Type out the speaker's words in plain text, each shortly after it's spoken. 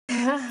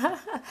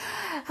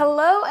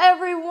Hello,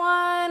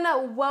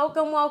 everyone.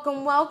 Welcome,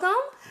 welcome, welcome.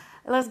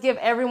 Let's give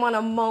everyone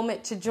a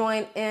moment to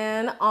join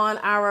in on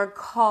our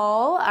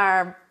call,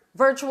 our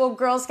virtual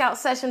Girl Scout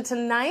session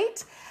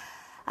tonight.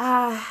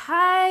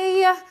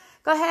 Hi.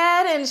 Go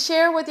ahead and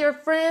share with your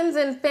friends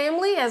and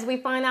family as we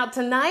find out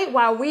tonight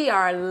why we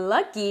are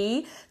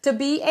lucky to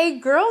be a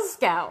Girl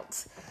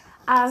Scout.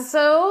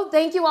 So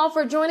thank you all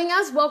for joining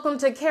us. Welcome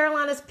to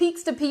Carolina's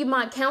Peaks to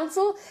Piedmont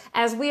Council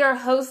as we are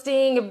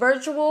hosting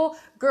virtual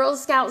Girl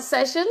Scout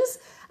sessions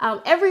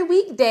every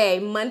weekday,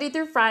 Monday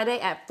through Friday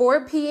at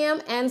 4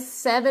 p.m. and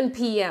 7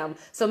 p.m.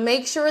 So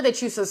make sure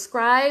that you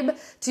subscribe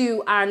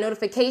to our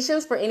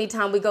notifications for any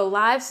time we go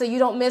live so you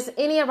don't miss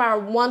any of our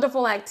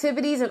wonderful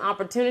activities and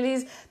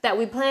opportunities that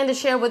we plan to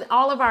share with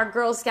all of our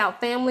Girl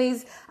Scout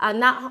families,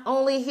 not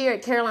only here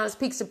at Carolina's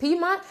Peaks to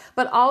Piedmont,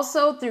 but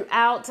also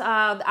throughout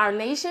our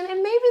nation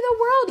and maybe the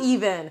world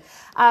even.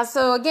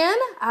 So again,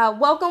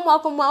 welcome,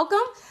 welcome, welcome.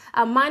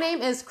 My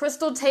name is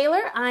Crystal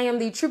Taylor. I am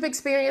the Troop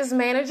Experience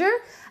Manager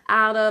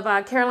out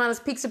of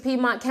Carolina's Peaks to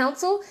Piedmont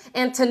Council.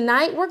 And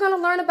tonight we're going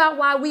to learn about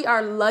why we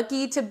are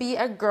lucky to be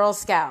a Girl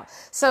Scout.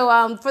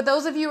 So for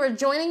those of you who are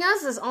joining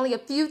us, there's only a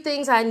few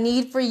things I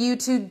need for you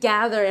to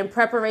gather in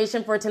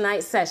preparation for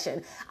tonight's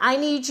session. I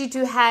need you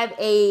to have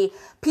a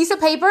piece of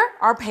paper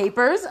or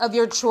papers of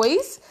your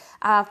choice.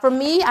 For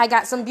me, I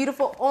got some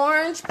beautiful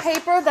orange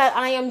paper that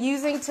I am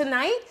using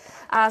tonight.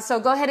 So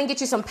go ahead and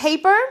get you some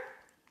paper.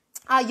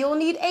 You'll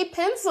need a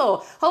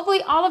pencil.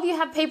 Hopefully all of you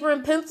have paper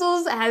and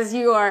pencils as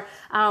you are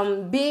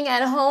being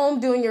at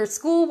home, doing your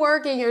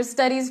schoolwork and your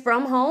studies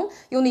from home.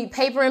 You'll need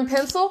paper and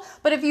pencil.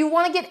 But if you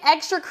want to get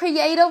extra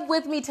creative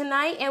with me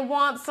tonight and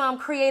want some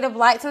creative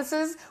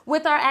licenses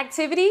with our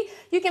activity,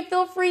 you can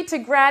feel free to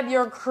grab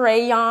your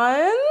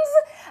crayons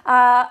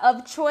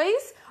of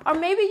choice. Or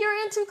maybe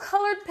you're into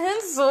colored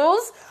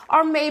pencils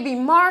or maybe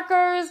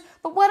markers,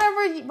 but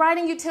whatever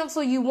writing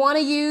utensil you want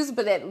to use.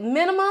 But at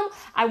minimum,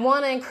 I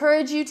want to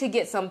encourage you to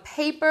get some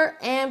paper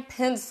and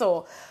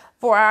pencil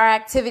for our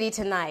activity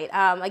tonight.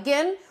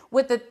 Again,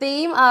 with the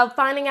theme of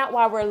finding out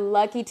why we're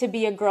lucky to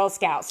be a Girl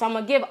Scout. So I'm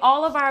going to give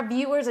all of our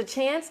viewers a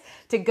chance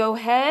to go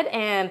ahead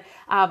and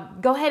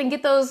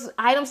get those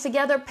items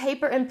together,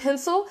 paper and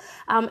pencil,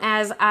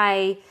 as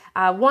I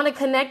want to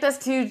connect us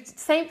to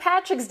St.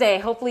 Patrick's Day.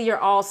 Hopefully you're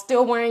all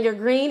still wearing your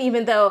green,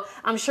 even though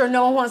I'm sure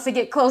no one wants to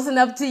get close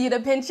enough to you to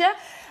pinch you.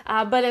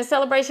 But in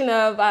celebration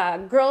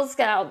of Girl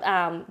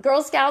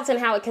Scouts and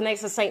how it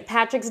connects to St.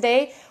 Patrick's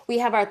Day, we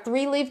have our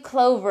 3-leaf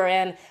clover.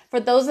 And for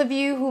those of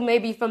you who may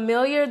be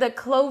familiar, the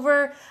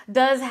clover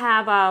does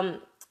have a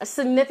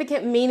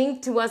significant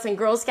meaning to us in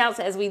Girl Scouts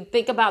as we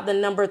think about the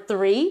number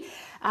 3.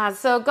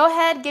 So go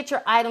ahead, get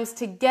your items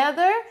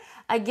together.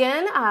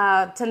 Again,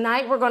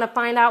 tonight we're going to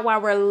find out why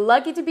we're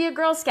lucky to be a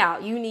Girl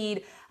Scout. You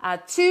need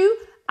 2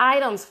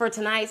 items for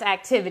tonight's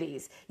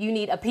activities. You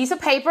need a piece of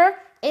paper,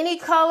 any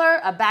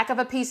color, a back of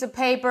a piece of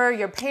paper,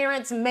 your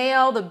parents'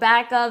 mail, the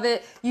back of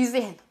it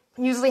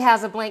usually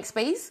has a blank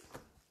space.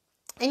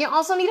 And you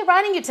also need a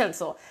writing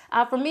utensil.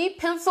 For me,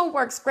 pencil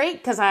works great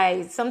because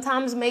I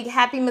sometimes make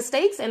happy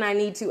mistakes and I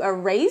need to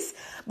erase.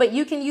 But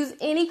you can use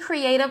any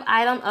creative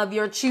item of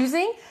your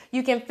choosing.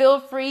 You can feel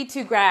free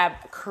to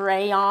grab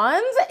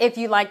crayons if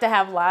you like to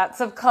have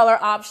lots of color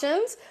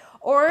options.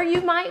 Or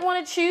you might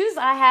want to choose,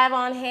 I have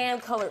on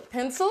hand colored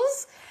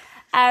pencils,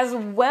 as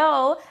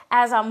well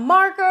as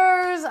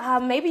markers.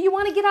 Maybe you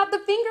want to get out the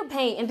finger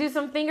paint and do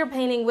some finger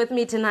painting with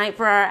me tonight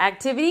for our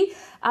activity.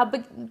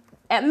 But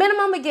at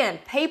minimum, again,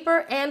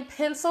 paper and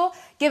pencil,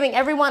 giving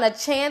everyone a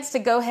chance to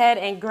go ahead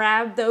and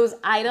grab those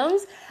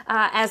items.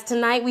 As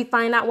tonight we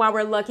find out why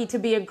we're lucky to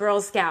be a Girl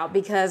Scout,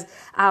 because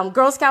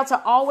Girl Scouts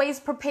are always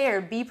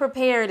prepared. Be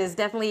prepared is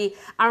definitely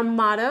our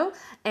motto.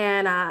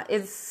 And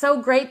it's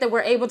so great that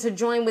we're able to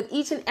join with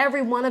each and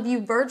every one of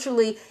you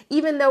virtually,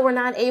 even though we're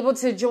not able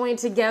to join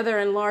together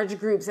in large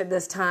groups at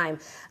this time.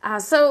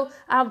 So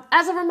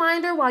as a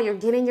reminder, while you're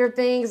getting your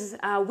things,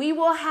 we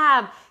will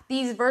have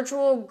these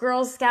virtual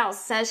Girl Scout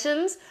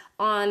sessions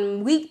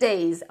on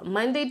weekdays,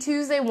 Monday,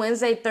 Tuesday,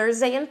 Wednesday,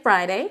 Thursday, and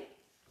Friday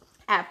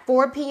at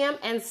 4 p.m.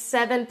 and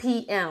 7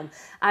 p.m.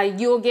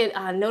 You'll get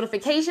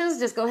notifications.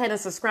 Just go ahead and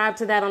subscribe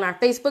to that on our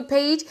Facebook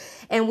page,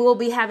 and we'll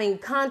be having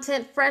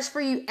content fresh for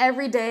you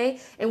every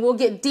day. And we'll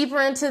get deeper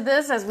into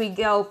this as we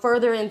go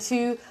further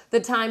into the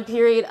time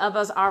period of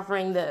us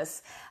offering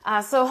this.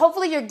 So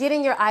hopefully you're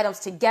getting your items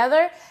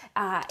together.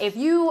 If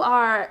you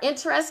are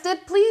interested,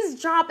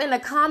 please drop in the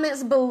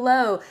comments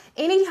below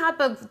any type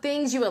of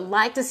things you would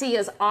like to see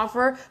us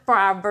offer for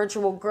our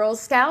virtual Girl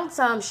Scouts.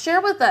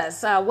 Share with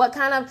us what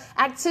kind of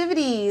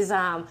activities,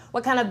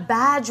 what kind of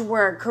badge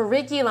work,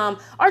 curriculum,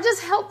 or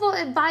just helpful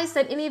advice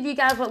that any of you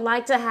guys would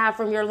like to have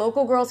from your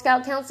local Girl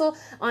Scout Council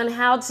on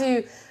how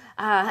to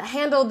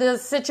handle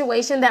this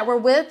situation that we're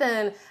with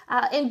and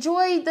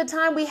enjoy the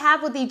time we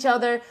have with each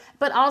other,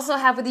 but also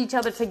have with each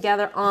other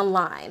together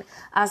online.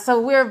 So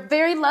we're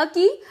very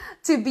lucky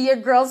to be a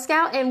Girl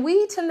Scout, and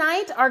we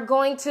tonight are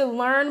going to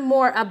learn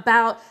more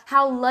about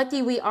how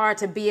lucky we are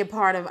to be a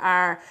part of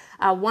our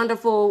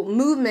wonderful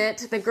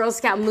movement, the Girl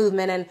Scout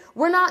movement. And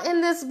we're not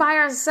in this by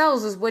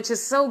ourselves, which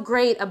is so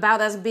great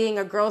about us being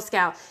a Girl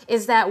Scout,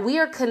 is that we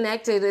are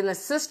connected in a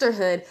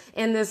sisterhood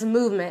in this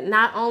movement,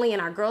 not only in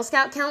our Girl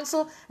Scout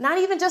Council, not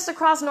even just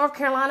across North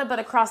Carolina, but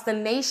across the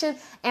nation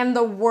and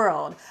the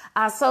world.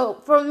 So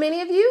for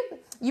many of you,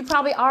 you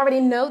probably already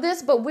know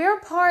this, but we're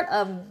part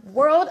of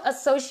World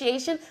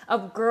Association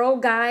of Girl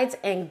Guides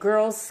and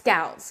Girl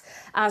Scouts.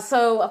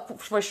 So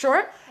for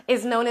short,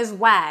 it's known as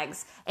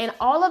WAGs. And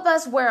all of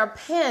us wear a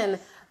pin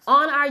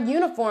on our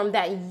uniform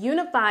that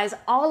unifies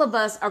all of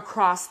us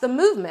across the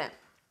movement.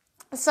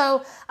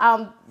 So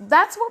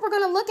that's what we're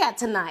going to look at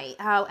tonight.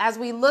 As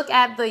we look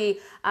at the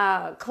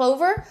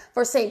clover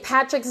for St.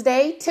 Patrick's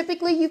Day,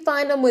 typically you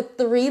find them with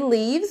 3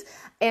 leaves.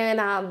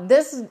 And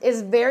this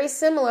is very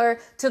similar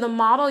to the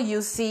model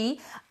you see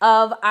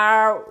of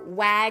our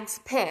WAGs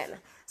pen.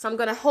 So I'm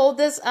going to hold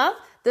this up.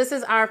 This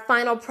is our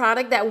final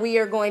product that we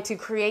are going to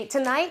create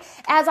tonight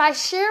as I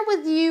share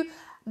with you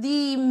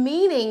the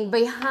meaning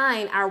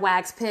behind our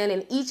WAGs pen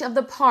and each of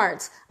the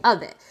parts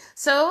of it.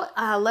 So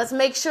let's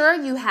make sure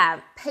you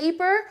have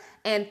paper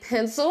and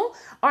pencil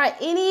or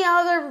any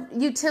other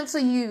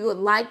utensil you would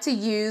like to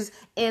use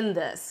in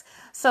this.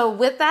 So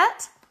with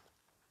that,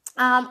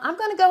 I'm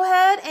going to go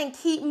ahead and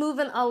keep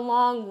moving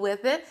along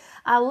with it.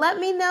 Let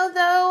me know,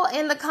 though,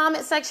 in the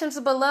comment sections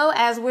below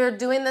as we're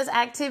doing this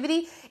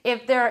activity,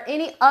 if there are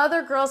any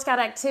other Girl Scout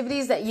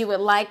activities that you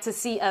would like to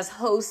see us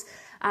host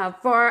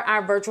for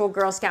our virtual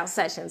Girl Scout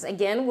sessions.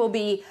 Again, we'll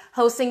be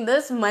hosting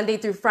this Monday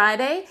through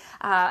Friday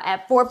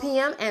at 4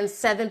 p.m. and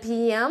 7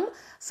 p.m.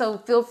 So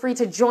feel free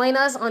to join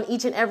us on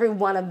each and every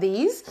one of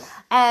these.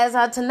 As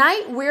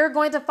tonight, we're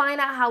going to find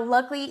out how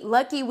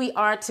lucky we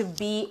are to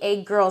be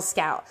a Girl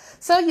Scout.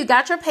 So you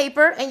got your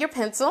paper and your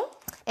pencil,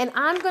 and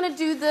I'm going to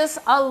do this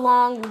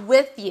along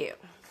with you.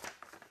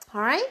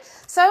 All right,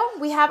 so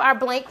we have our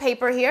blank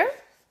paper here,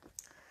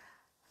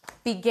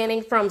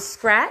 beginning from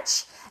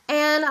scratch.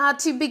 And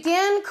to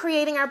begin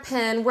creating our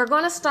pen, we're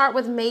going to start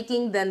with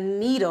making the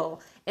needle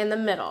in the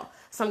middle.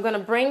 So I'm going to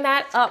bring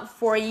that up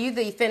for you,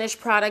 the finished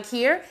product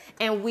here,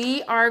 and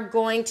we are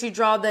going to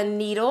draw the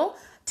needle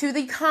to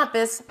the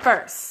compass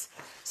first.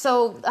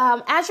 So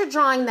as you're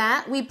drawing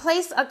that, we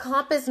place a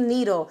compass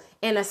needle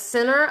in the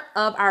center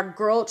of our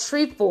gold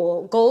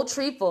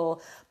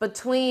trefoil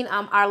between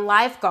our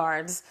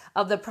lifeguards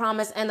of the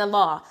promise and the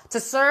law to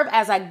serve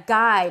as a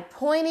guide,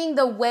 pointing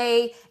the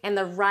way and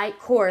the right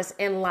course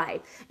in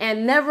life.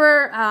 And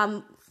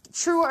never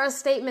truer a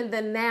statement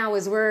than now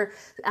is we're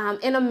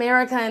in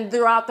America and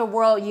throughout the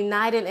world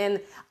united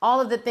in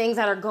all of the things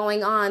that are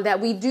going on, that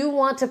we do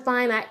want to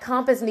find that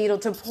compass needle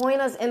to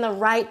point us in the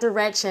right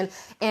direction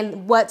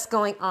and what's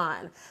going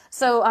on.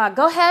 So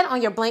go ahead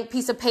on your blank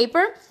piece of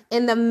paper.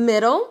 In the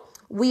middle,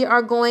 we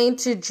are going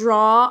to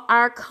draw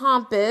our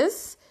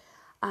compass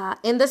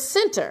in the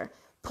center,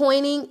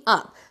 pointing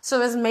up.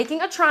 So it's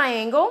making a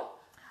triangle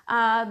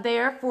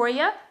there for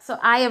you. So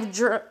I have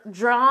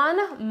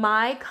drawn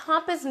my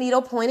compass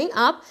needle pointing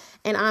up,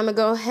 and I'm going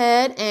to go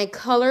ahead and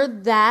color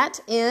that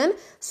in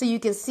so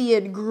you can see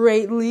it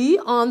greatly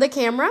on the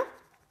camera.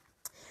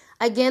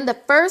 Again, the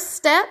first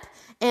step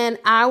in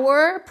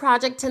our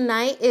project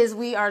tonight is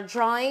we are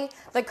drawing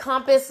the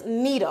compass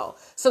needle.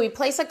 So we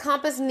place a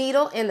compass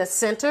needle in the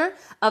center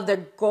of the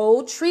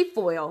gold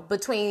trefoil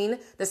between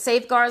the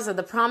safeguards of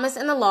the promise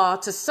and the law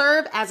to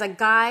serve as a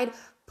guide,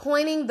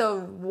 pointing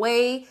the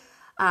way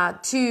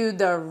to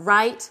the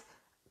right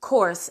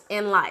course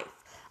in life.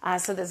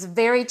 So that's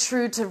very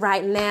true to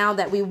right now,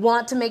 that we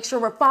want to make sure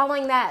we're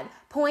following that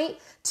point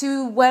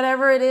to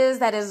whatever it is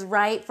that is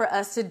right for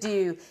us to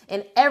do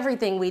in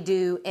everything we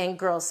do in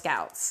Girl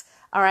Scouts.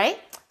 All right.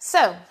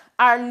 So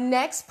our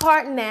next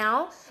part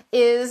now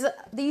is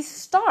these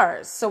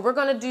stars. So we're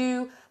going to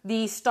do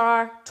the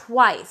star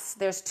twice.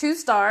 There's 2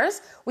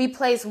 stars. We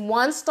place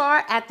 1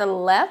 star at the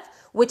left,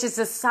 which is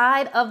the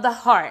side of the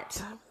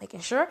heart.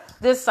 Making sure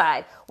this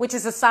side, which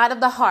is the side of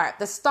the heart.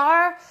 The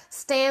star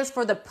stands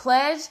for the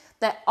pledge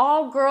that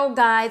all Girl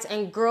Guides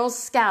and Girl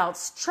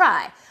Scouts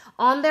try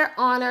on their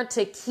honor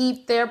to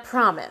keep their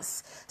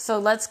promise. So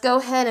let's go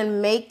ahead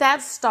and make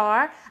that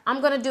star.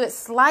 I'm going to do it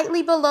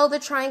slightly below the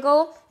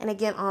triangle, and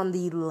again on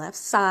the left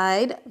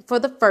side for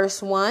the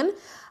first one.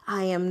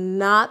 I am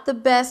not the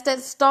best at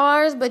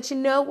stars, but you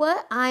know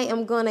what? I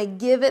am going to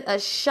give it a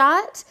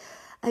shot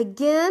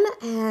again,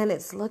 and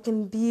it's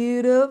looking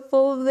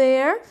beautiful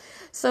there.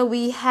 So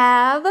we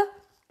have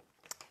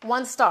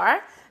 1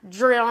 star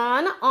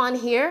drawn on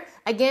here.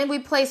 Again, we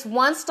place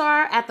 1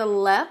 star at the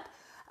left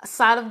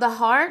side of the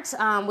heart,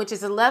 which is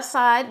the left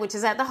side, which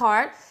is at the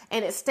heart,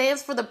 and it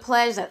stands for the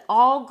pledge that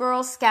all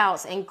Girl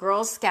Scouts and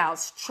Girl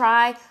Scouts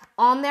try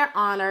on their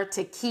honor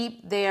to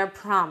keep their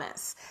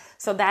promise.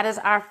 So that is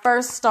our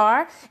first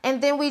star.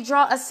 And then we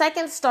draw a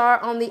second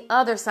star on the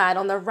other side,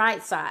 on the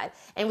right side.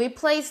 And we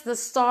place the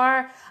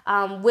star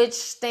which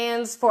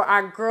stands for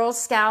our Girl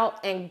Scout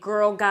and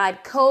Girl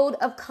Guide Code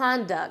of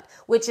Conduct,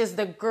 which is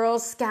the Girl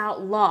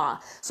Scout law.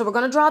 So we're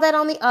going to draw that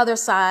on the other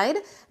side.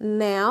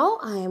 Now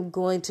I am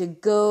going to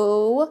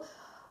go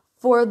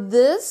for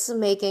this,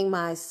 making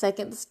my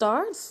second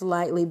star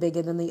slightly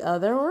bigger than the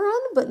other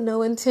one, but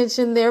no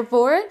intention there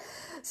for it.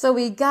 So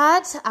we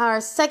got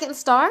our second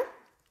star.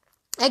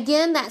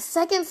 Again, that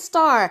second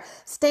star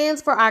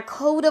stands for our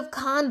code of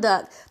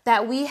conduct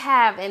that we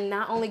have in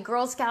not only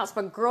Girl Scouts,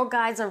 but Girl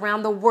Guides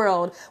around the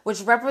world,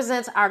 which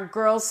represents our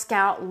Girl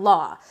Scout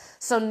law.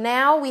 So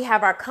now we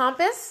have our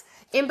compass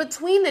in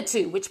between the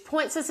two, which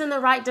points us in the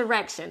right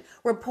direction.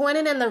 We're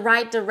pointed in the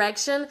right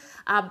direction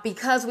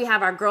because we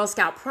have our Girl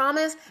Scout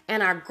promise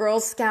and our Girl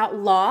Scout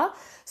law.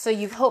 So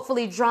you've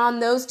hopefully drawn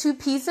those two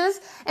pieces.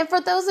 And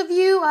for those of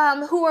you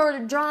who are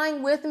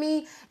drawing with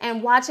me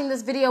and watching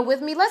this video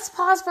with me, let's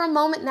pause for a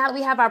moment now that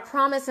we have our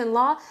promise and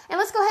law, and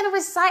let's go ahead and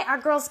recite our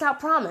Girl Scout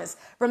promise.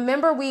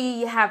 Remember,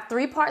 we have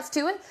 3 parts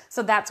to it,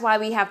 so that's why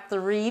we have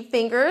 3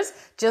 fingers,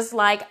 just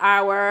like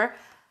our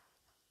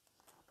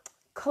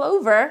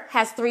clover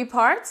has 3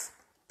 parts.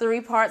 3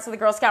 parts of the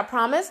Girl Scout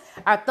promise.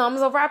 Our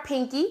thumbs over our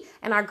pinky,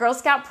 and our Girl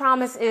Scout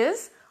promise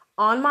is,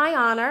 on my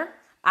honor,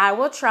 I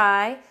will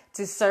try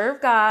to serve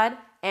God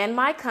and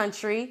my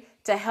country,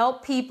 to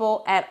help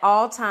people at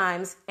all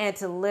times, and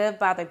to live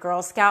by the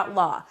Girl Scout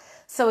law.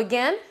 So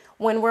again,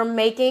 when we're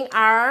making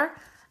our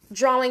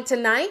drawing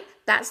tonight,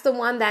 that's the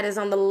one that is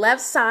on the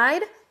left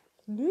side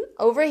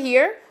over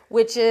here,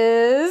 which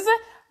is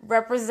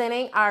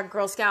representing our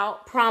Girl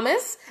Scout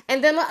promise.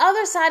 And then the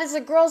other side is the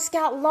Girl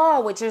Scout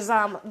law, which is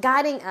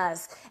guiding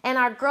us. And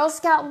our Girl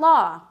Scout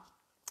law,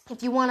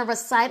 if you want to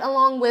recite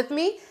along with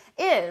me,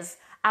 is,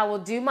 I will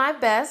do my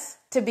best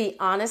to be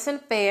honest and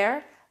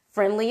fair,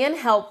 friendly and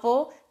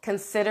helpful,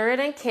 considerate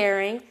and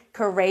caring,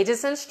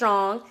 courageous and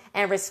strong,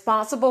 and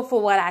responsible for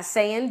what I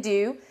say and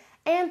do,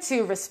 and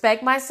to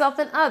respect myself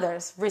and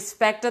others,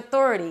 respect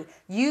authority,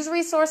 use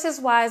resources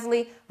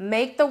wisely,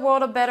 make the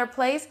world a better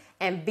place,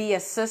 and be a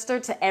sister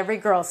to every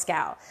Girl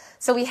Scout.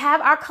 So we have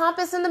our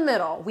compass in the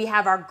middle. We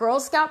have our Girl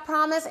Scout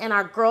promise and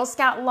our Girl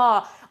Scout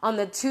law on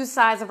the 2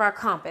 sides of our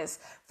compass.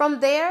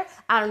 From there,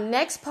 our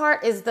next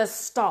part is the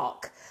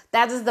stalk.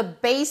 That is the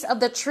base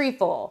of the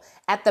trefoil.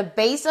 At the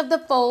base of the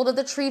fold of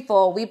the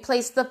trefoil, we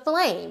place the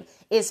flame.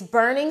 Its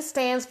burning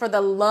stands for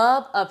the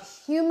love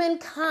of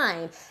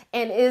humankind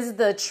and is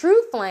the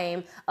true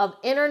flame of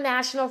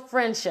international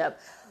friendship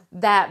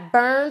that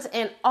burns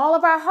in all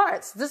of our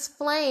hearts. This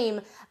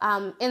flame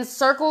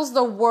encircles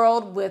the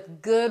world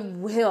with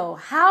goodwill.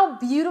 How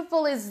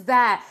beautiful is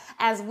that,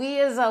 as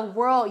we as a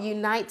world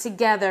unite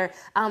together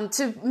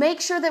to make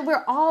sure that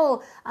we're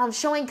all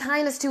showing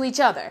kindness to each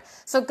other.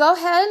 So go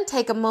ahead and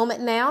take a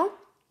moment now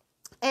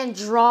and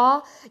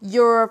draw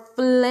your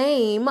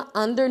flame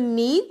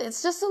underneath.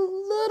 It's just a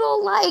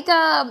little like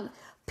a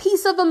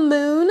piece of a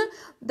moon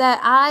that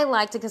I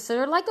like to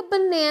consider like a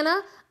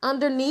banana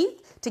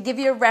underneath, to give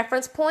you a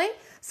reference point.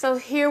 So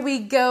here we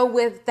go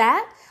with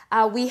that.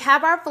 We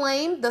have our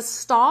flame, the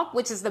stalk,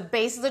 which is the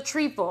base of the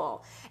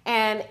trefoil.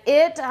 And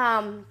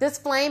this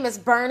flame is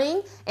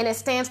burning, and it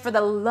stands for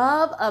the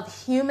love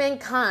of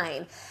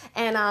humankind.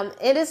 And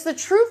it is the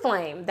true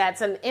flame.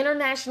 That's an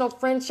international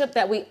friendship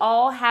that we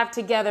all have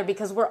together,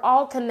 because we're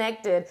all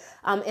connected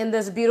in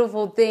this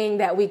beautiful thing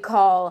that we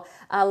call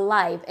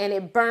life. And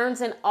it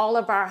burns in all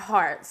of our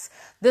hearts.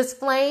 This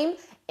flame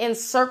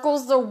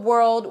encircles the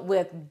world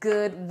with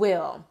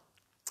goodwill.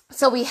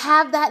 So we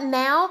have that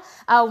now.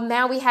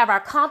 Now we have our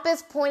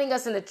compass pointing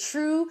us in the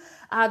true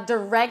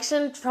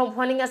direction,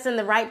 pointing us in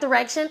the right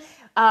direction.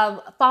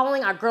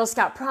 Following our Girl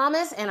Scout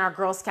promise and our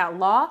Girl Scout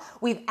law.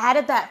 We've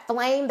added that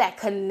flame that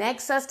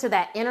connects us to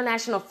that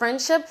international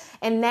friendship.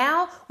 And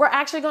now we're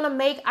actually going to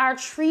make our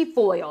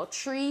trefoil.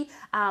 Tree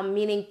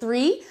meaning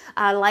 3.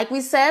 Like we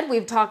said,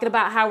 we've talked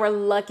about how we're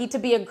lucky to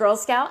be a Girl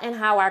Scout and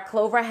how our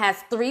clover has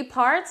 3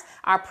 parts.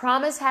 Our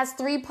promise has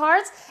 3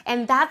 parts.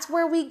 And that's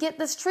where we get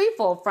this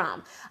trefoil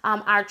from.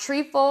 Our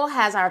trefoil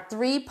has our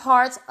 3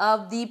 parts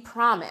of the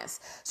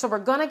promise. So we're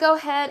going to go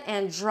ahead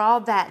and draw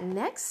that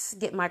next.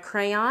 Get my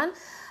crayon.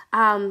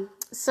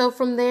 So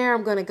from there,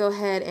 I'm going to go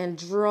ahead and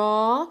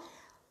draw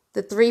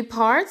the 3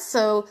 parts.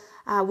 So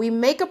we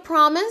make a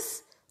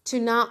promise to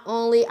not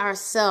only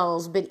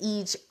ourselves, but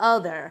each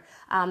other.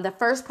 The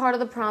first part of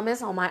the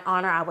promise, on my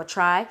honor, I will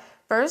try.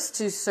 First,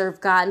 to serve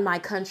God and my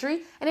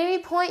country. At any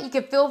point, you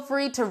can feel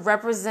free to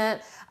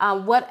represent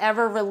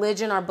whatever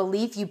religion or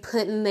belief you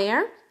put in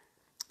there.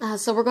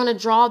 So we're going to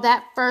draw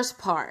that first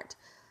part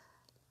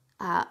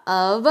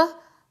of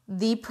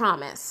the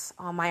promise.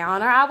 On my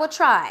honor, I will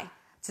try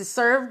to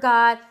serve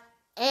God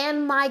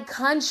and my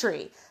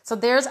country. So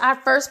there's our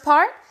first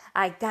part.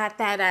 I got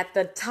that at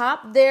the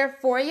top there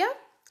for you.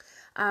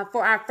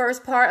 For our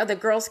first part of the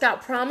Girl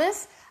Scout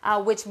promise,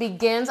 which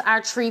begins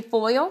our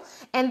trefoil.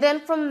 And then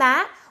from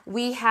that,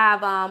 we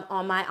have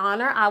on my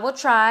honor, I will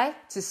try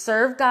to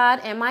serve God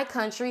and my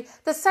country.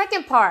 The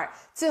second part,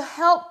 to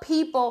help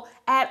people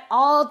at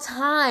all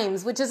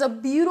times, which is a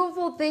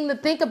beautiful thing to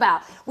think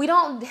about. We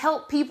don't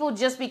help people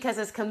just because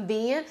it's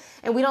convenient,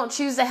 and we don't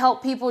choose to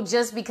help people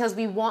just because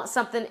we want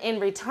something in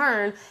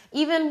return.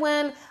 Even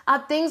when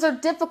things are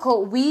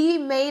difficult, we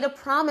made a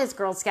promise,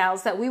 Girl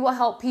Scouts, that we will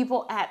help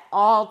people at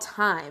all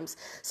times.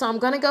 So I'm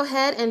going to go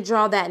ahead and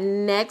draw that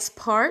next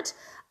part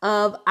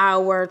of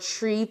our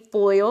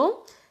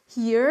trefoil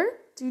here.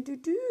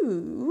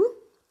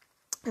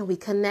 And we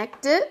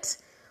connect it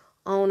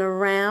on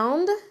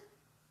around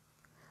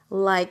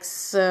like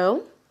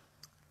so.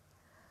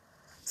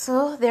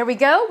 So there we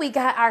go. We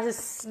got our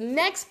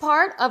next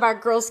part of our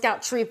Girl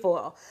Scout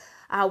trefoil,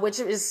 which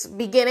is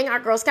beginning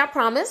our Girl Scout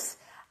promise.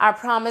 Our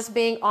promise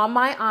being, on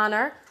my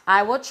honor,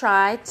 I will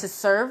try to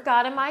serve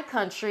God and my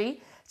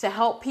country, to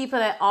help people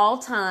at all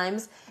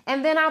times.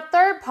 And then our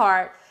third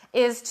part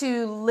is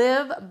to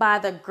live by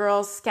the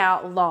Girl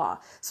Scout law.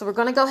 So we're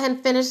going to go ahead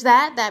and finish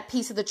that. That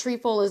piece of the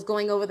trefoil is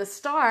going over the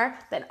star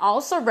that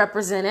also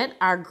represented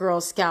our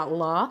Girl Scout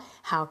law.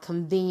 How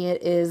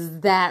convenient is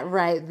that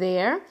right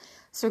there?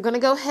 So we're going to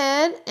go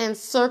ahead and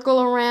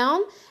circle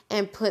around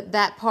and put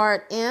that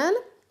part in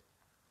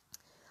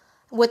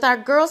with our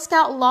Girl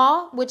Scout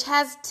law, which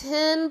has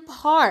 10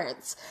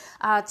 parts.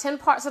 10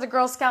 parts of the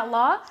Girl Scout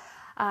law.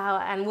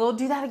 And we'll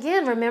do that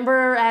again.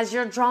 Remember, as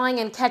you're drawing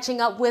and catching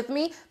up with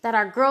me, that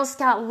our Girl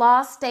Scout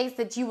law states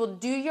that you will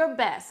do your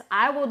best.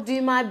 I will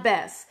do my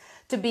best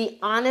to be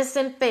honest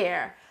and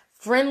fair,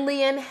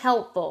 friendly and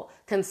helpful,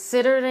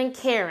 considerate and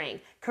caring,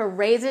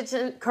 courageous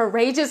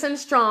and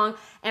strong,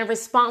 and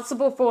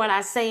responsible for what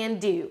I say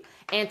and do,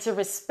 and to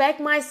respect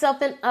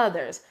myself and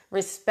others,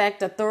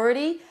 respect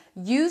authority,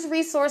 use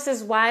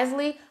resources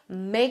wisely,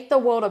 make the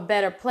world a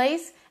better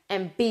place,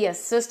 and be a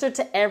sister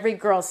to every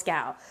Girl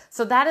Scout.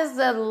 So that is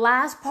the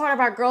last part of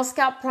our Girl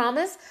Scout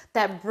promise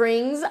that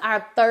brings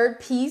our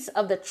third piece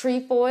of the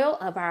trefoil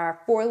of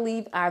our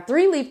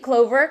 3-leaf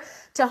clover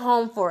to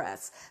home for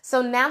us.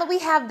 So now that we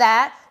have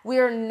that, we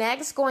are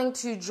next going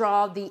to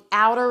draw the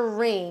outer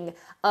ring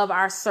of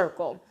our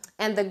circle.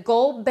 And the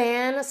gold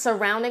band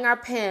surrounding our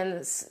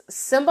pins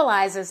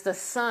symbolizes the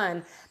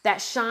sun that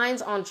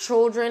shines on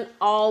children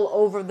all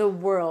over the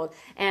world.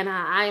 And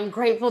I am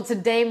grateful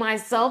today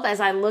myself as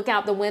I look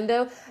out the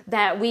window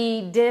that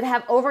we did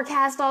have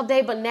overcast all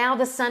day, but now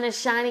the sun is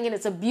shining, and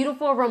it's a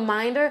beautiful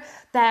reminder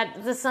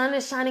that the sun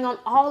is shining on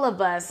all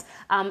of us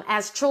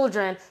as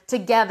children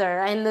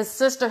together in the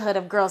sisterhood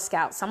of Girl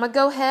Scouts. So I'm going to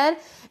go ahead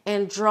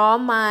and draw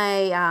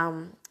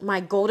my my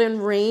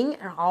golden ring.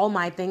 All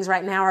my things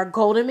right now are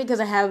golden because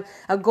I have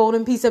a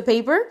golden piece of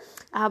paper.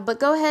 But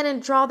go ahead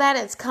and draw that.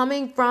 It's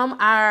coming from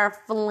our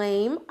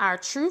flame, our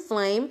true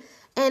flame,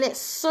 and it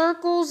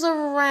circles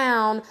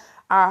around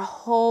our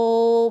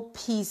whole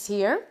piece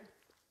here.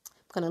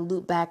 I'm going to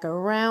loop back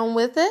around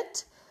with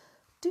it.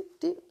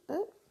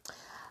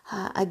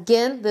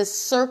 Again, this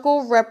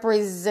circle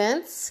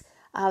represents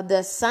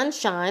the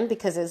sunshine,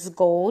 because it's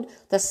gold,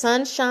 the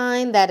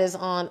sunshine that is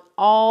on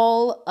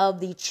all of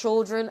the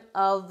children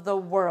of the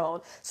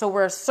world. So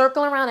we're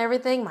circling around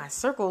everything. My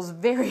circle is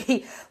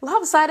very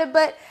lopsided,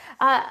 but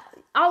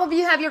all of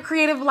you have your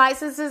creative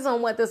licenses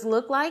on what this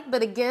looked like.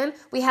 But again,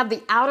 we have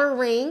the outer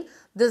ring.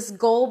 This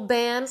gold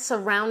band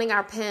surrounding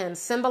our pen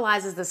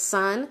symbolizes the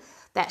sun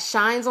that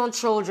shines on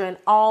children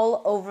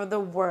all over the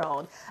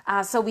world.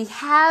 So we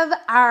have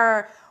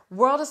our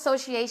World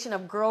Association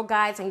of Girl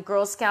Guides and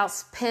Girl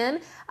Scouts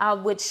pin,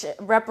 which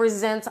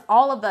represents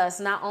all of us,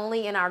 not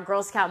only in our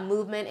Girl Scout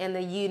movement in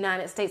the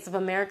United States of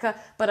America,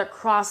 but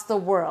across the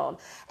world.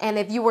 And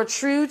if you were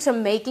true to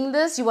making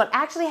this, you would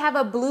actually have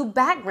a blue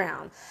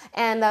background.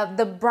 And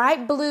the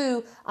bright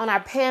blue on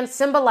our pin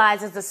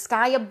symbolizes the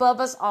sky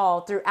above us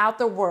all throughout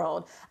the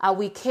world.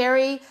 We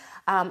carry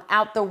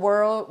out the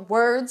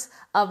words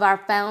of our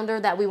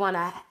founder that we want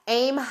to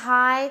aim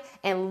high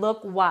and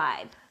look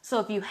wide. So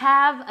if you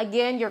have,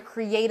 again, your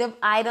creative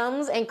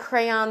items and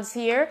crayons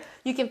here,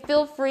 you can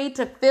feel free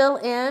to fill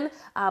in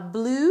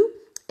blue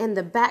in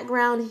the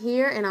background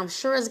here. And I'm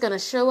sure it's going to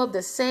show up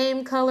the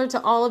same color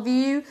to all of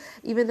you,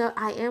 even though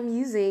I am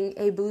using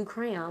a blue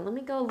crayon. Let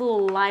me go a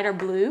little lighter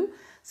blue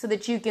so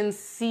that you can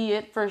see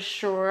it for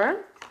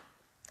sure.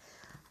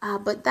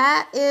 But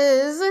that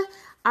is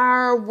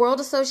our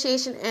World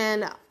Association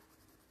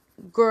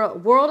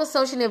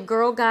of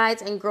Girl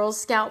Guides and Girl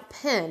Scout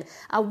pin.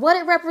 What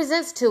it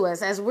represents to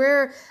us as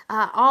we're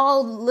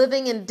all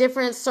living in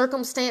different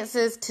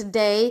circumstances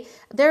today,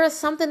 there is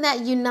something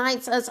that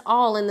unites us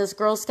all in this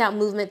Girl Scout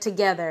movement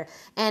together.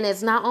 And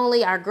it's not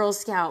only our Girl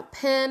Scout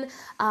pin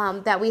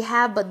that we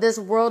have, but this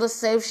World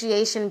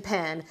Association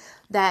pin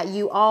that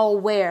you all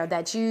wear,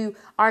 that you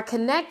are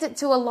connected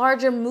to a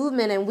larger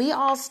movement, and we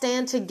all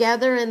stand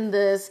together in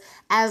this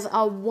as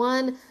a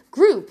one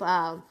group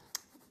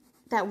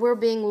that we're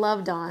being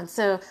loved on.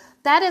 So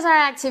that is our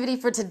activity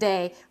for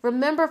today.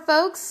 Remember,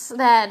 folks,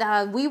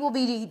 that we will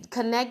be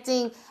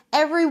connecting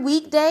every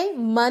weekday,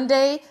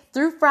 Monday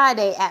through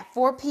Friday at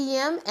 4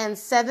 p.m. and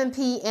 7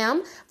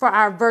 p.m. for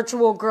our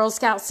virtual Girl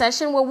Scout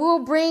session, where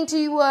we'll bring to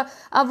you a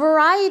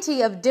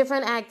variety of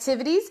different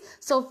activities.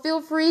 So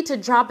feel free to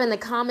drop in the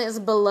comments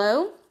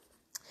below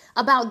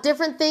about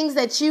different things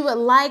that you would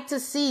like to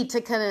see to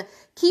kind of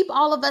keep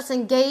all of us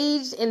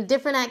engaged in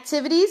different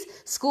activities.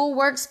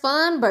 Schoolwork's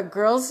fun, but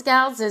Girl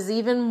Scouts is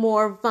even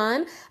more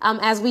fun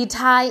as we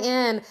tie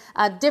in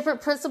different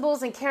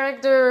principles and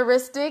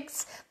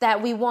characteristics that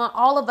we want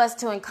all of us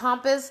to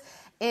encompass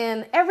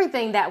in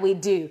everything that we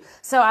do.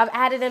 So I've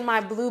added in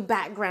my blue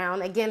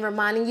background, again,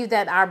 reminding you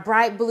that our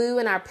bright blue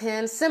in our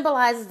pen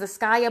symbolizes the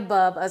sky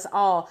above us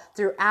all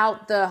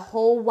throughout the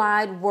whole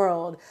wide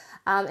world,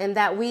 and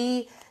that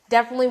we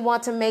definitely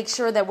want to make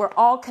sure that we're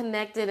all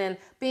connected and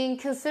being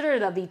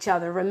considerate of each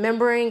other,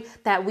 remembering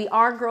that we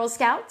are Girl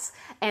Scouts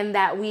and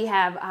that we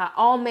have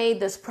all made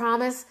this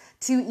promise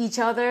to each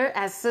other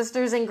as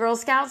sisters and Girl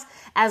Scouts,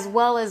 as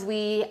well as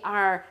we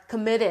are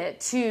committed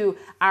to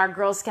our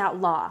Girl Scout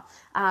law.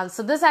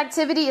 So this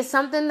activity is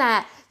something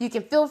that you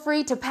can feel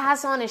free to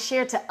pass on and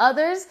share to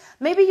others.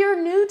 Maybe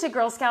you're new to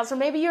Girl Scouts, or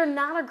maybe you're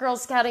not a Girl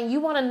Scout and you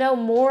want to know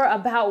more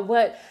about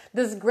what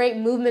this great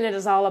movement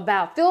is all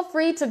about. Feel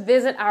free to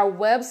visit our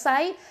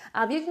website.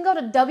 You can go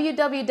to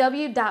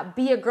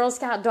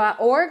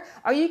www.beagirlscout.org,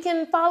 or you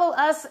can follow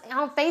us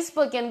on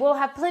Facebook, and we'll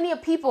have plenty of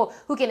people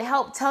who can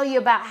help tell you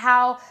about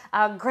how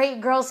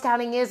great Girl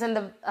Scouting is and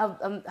the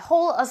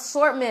whole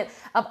assortment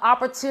of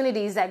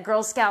opportunities that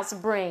Girl Scouts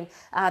bring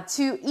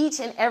to each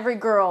and every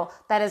girl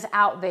that is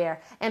out there.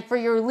 And for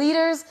your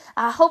leaders,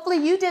 hopefully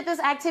you did this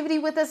activity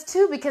with us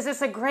too, because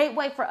it's a great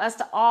way for us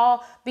to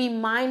all be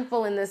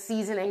mindful in this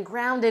season and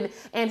grounded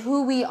in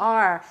who we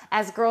are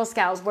as Girl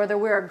Scouts, whether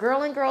we're a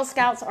girl in Girl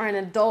Scouts or an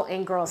adult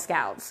in Girl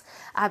Scouts.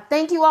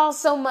 Thank you all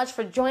so much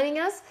for joining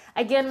us.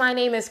 Again, my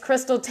name is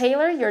Crystal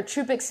Taylor, your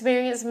Troop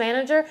Experience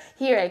Manager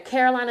here at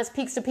Carolinas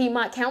Peaks to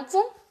Piedmont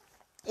Council.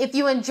 If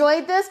you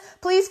enjoyed this,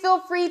 please feel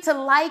free to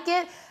like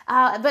it.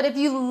 But if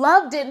you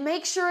loved it,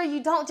 make sure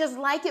you don't just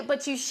like it,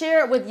 but you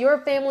share it with your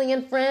family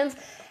and friends.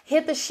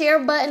 Hit the share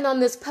button on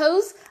this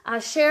post.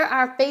 Share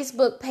our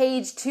Facebook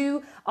page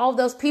to all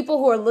those people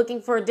who are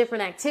looking for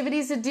different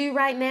activities to do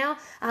right now,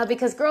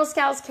 because Girl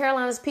Scouts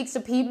Carolinas Peaks to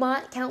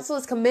Piedmont Council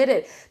is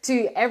committed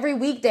to every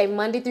weekday,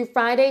 Monday through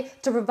Friday,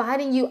 to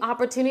providing you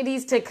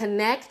opportunities to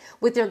connect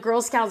with your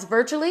Girl Scouts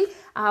virtually,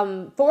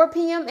 4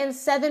 p.m. and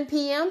 7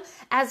 p.m.,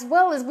 as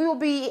well as we will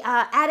be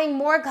adding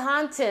more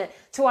content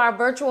to our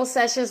virtual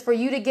sessions for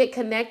you to get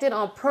connected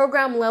on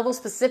program level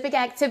specific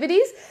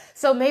activities.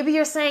 So maybe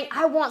you're saying,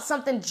 I want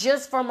something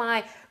just for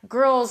my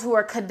girls who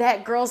are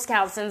cadet Girl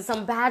Scouts and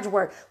some badge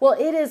work. Well,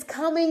 it is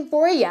coming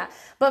for you.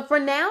 But for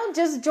now,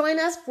 just join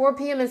us 4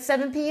 p.m. and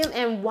 7 p.m.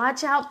 and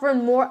watch out for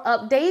more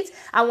updates.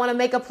 I want to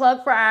make a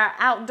plug for our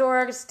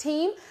outdoors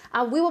team.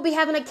 We will be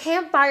having a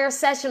campfire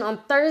session on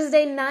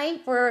Thursday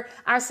night for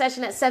our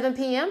session at 7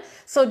 p.m.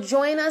 So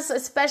join us,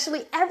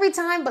 especially every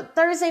time, but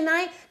Thursday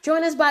night,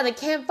 join us by the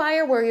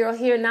campfire, where you'll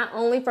hear not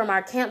only from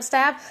our camp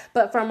staff,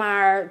 but from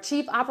our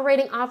Chief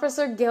Operating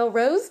Officer, Gail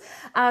Rose.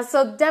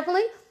 So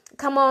definitely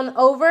come on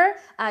over,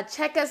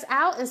 check us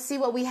out and see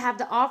what we have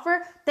to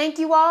offer. Thank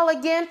you all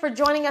again for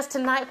joining us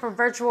tonight for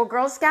Virtual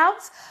Girl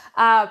Scouts.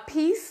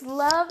 Peace,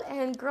 love,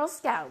 and Girl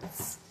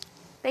Scouts.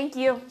 Thank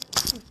you.